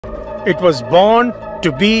It was born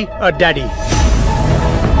to be a daddy.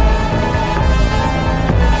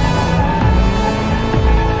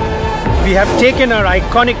 We have taken our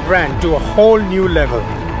iconic brand to a whole new level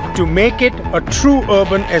to make it a true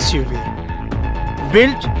urban SUV.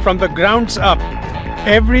 Built from the grounds up,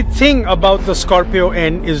 everything about the Scorpio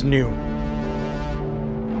N is new.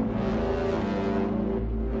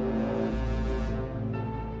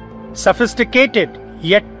 Sophisticated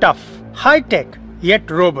yet tough, high-tech yet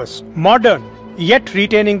robust, modern yet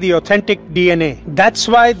retaining the authentic DNA. That's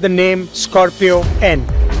why the name Scorpio N.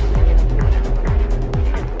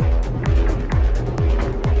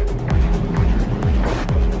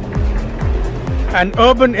 An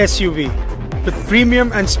urban SUV with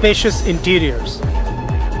premium and spacious interiors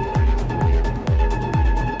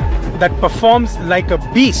that performs like a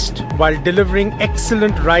beast while delivering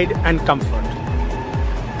excellent ride and comfort.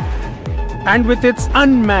 And with its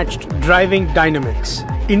unmatched driving dynamics,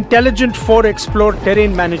 intelligent 4Explore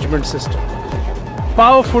terrain management system,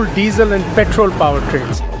 powerful diesel and petrol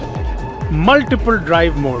powertrains, multiple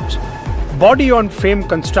drive modes, body-on-frame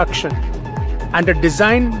construction, and a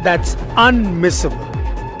design that's unmissable.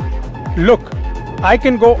 Look, I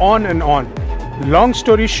can go on and on. Long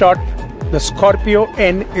story short, the Scorpio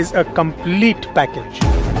N is a complete package.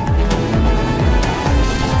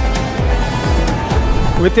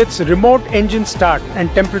 With its remote engine start and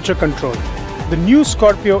temperature control, the new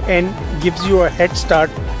Scorpio N gives you a head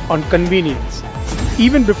start on convenience,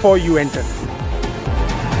 even before you enter.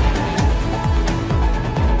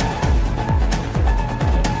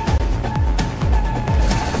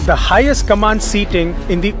 The highest command seating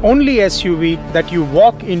in the only SUV that you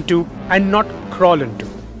walk into and not crawl into.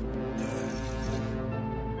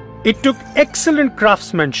 It took excellent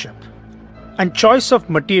craftsmanship and choice of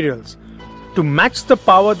materials to match the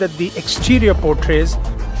power that the exterior portrays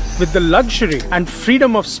with the luxury and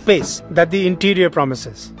freedom of space that the interior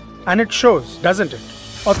promises. And it shows, doesn't it?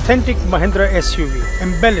 Authentic Mahindra SUV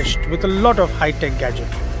embellished with a lot of high-tech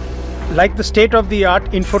gadgetry. Like the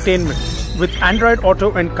state-of-the-art infotainment with Android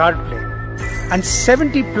Auto and CarPlay, and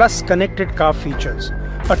 70+ connected car features,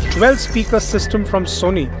 a 12-speaker system from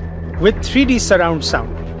Sony with 3D surround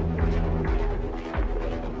sound.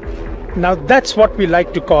 Now that's what we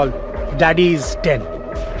like to call Daddy's Den.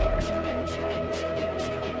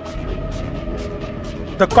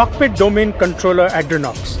 The cockpit domain controller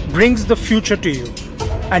Adrenox brings the future to you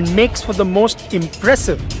and makes for the most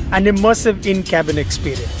impressive and immersive in-cabin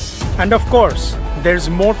experience. And of course, there's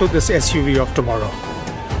more to this SUV of tomorrow.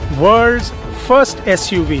 World's first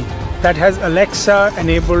SUV that has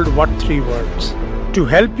Alexa-enabled What3words to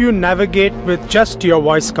help you navigate with just your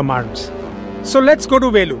voice commands. So let's go to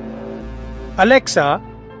Velu. Alexa,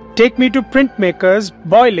 take me to printmakers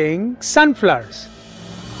boiling sunflowers.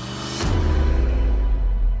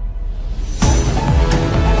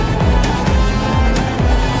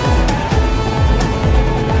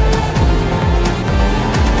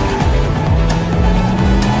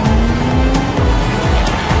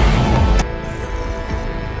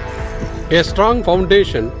 A strong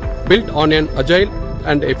foundation built on an agile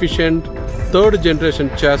and efficient third-generation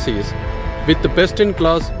chassis with the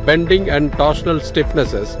best-in-class bending and torsional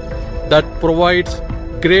stiffnesses that provides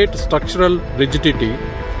great structural rigidity,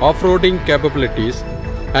 off-roading capabilities,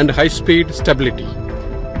 and high-speed stability.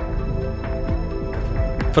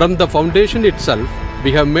 From the foundation itself,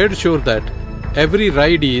 we have made sure that every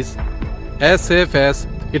ride is as safe as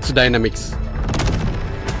its dynamics.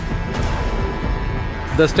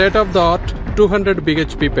 The state-of-the-art 200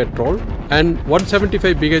 bhp petrol and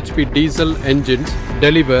 175 bhp diesel engines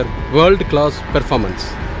deliver world-class performance.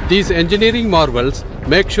 These engineering marvels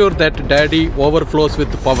make sure that Daddy overflows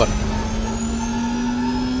with power.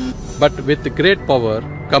 But with great power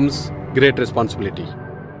comes great responsibility.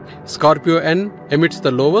 Scorpio N emits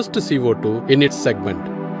the lowest CO2 in its segment,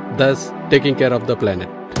 thus taking care of the planet.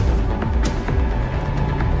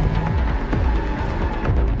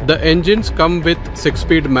 The engines come with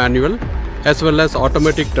 6-speed manual as well as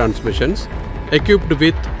automatic transmissions equipped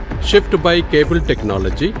with shift-by-cable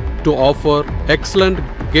technology to offer excellent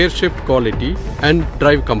gear shift quality and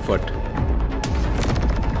drive comfort.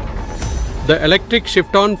 The electric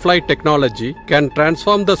shift-on-fly technology can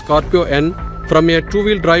transform the Scorpio N from a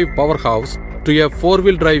two-wheel drive powerhouse to a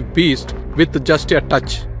four-wheel drive beast with just a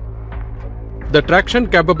touch. The traction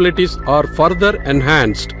capabilities are further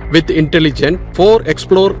enhanced with intelligent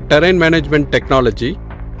 4Explore terrain management technology.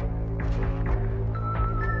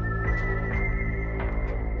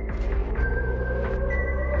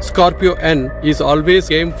 Scorpio N is always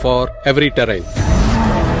game for every terrain.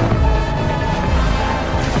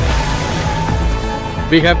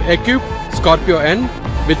 We have equipped Scorpio N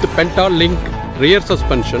with Penta-Link rear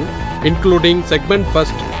suspension, including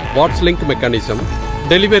segment-first Watts-Link mechanism,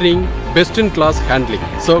 delivering best-in-class handling.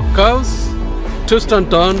 So curves, twists and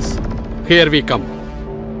turns, here we come.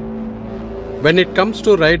 When it comes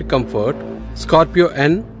to ride comfort, Scorpio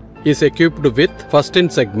N is equipped with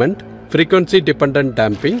first-in-segment, frequency-dependent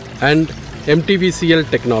damping and MTVCL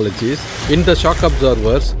technologies in the shock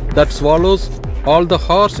absorbers that swallows all the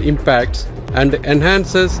harsh impacts and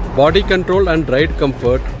enhances body control and ride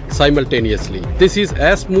comfort simultaneously. This is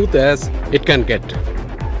as smooth as it can get.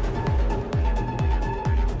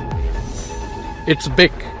 It's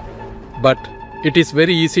big, but it is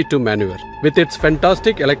very easy to maneuver. With its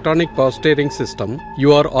fantastic electronic power steering system,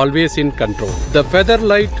 you are always in control. The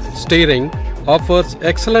featherlight steering offers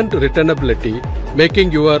excellent returnability,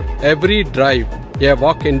 making your every drive a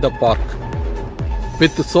walk in the park.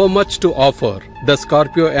 With so much to offer, the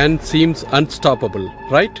Scorpio N seems unstoppable,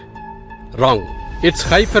 right? Wrong. Its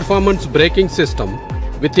high-performance braking system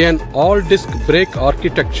with an all-disc brake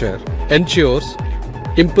architecture ensures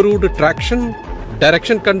improved traction,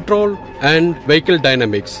 direction control and vehicle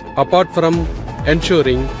dynamics, apart from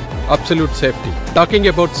ensuring absolute safety. Talking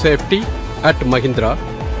about safety, at Mahindra,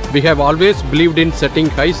 we have always believed in setting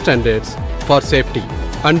high standards for safety.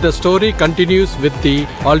 And the story continues with the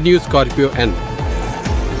all-new Scorpio N.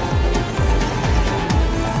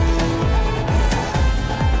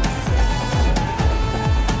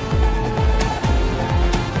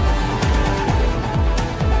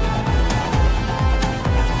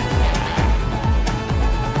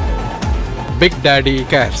 Big Daddy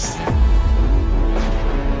cares.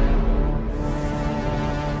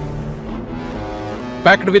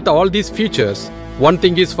 Packed with all these features, one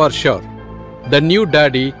thing is for sure, the new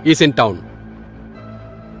daddy is in town.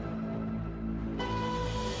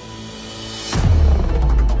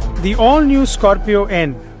 The all-new Scorpio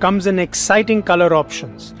N comes in exciting color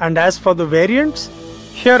options, and as for the variants,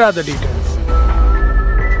 here are the details.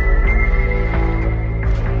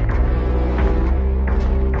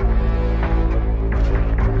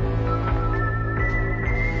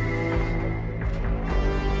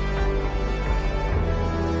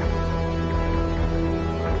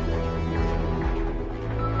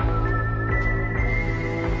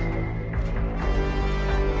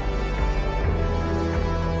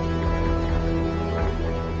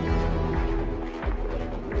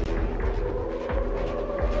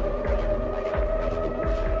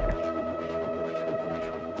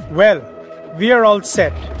 Well, we are all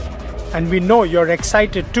set, and we know you're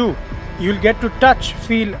excited too. You'll get to touch,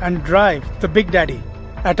 feel and drive the Big Daddy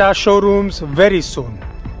at our showrooms very soon.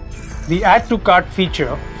 The Add to Cart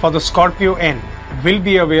feature for the Scorpio N will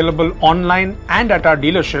be available online and at our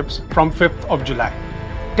dealerships from 5th of July.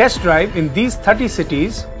 Test drive in these 30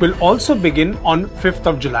 cities will also begin on 5th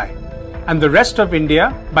of July and the rest of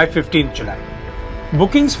India by 15th July.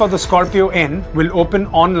 Bookings for the Scorpio N will open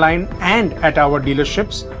online and at our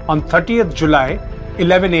dealerships on 30th July,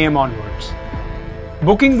 11 AM onwards.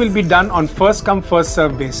 Booking will be done on first come first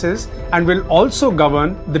serve basis and will also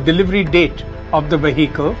govern the delivery date of the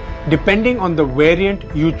vehicle depending on the variant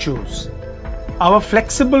you choose. Our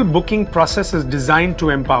flexible booking process is designed to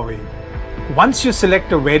empower you. Once you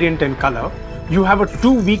select a variant and color, you have a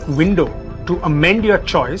 2-week window to amend your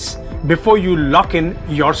choice before you lock in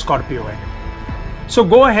your Scorpio N. So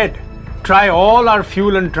go ahead, try all our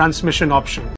fuel and transmission options.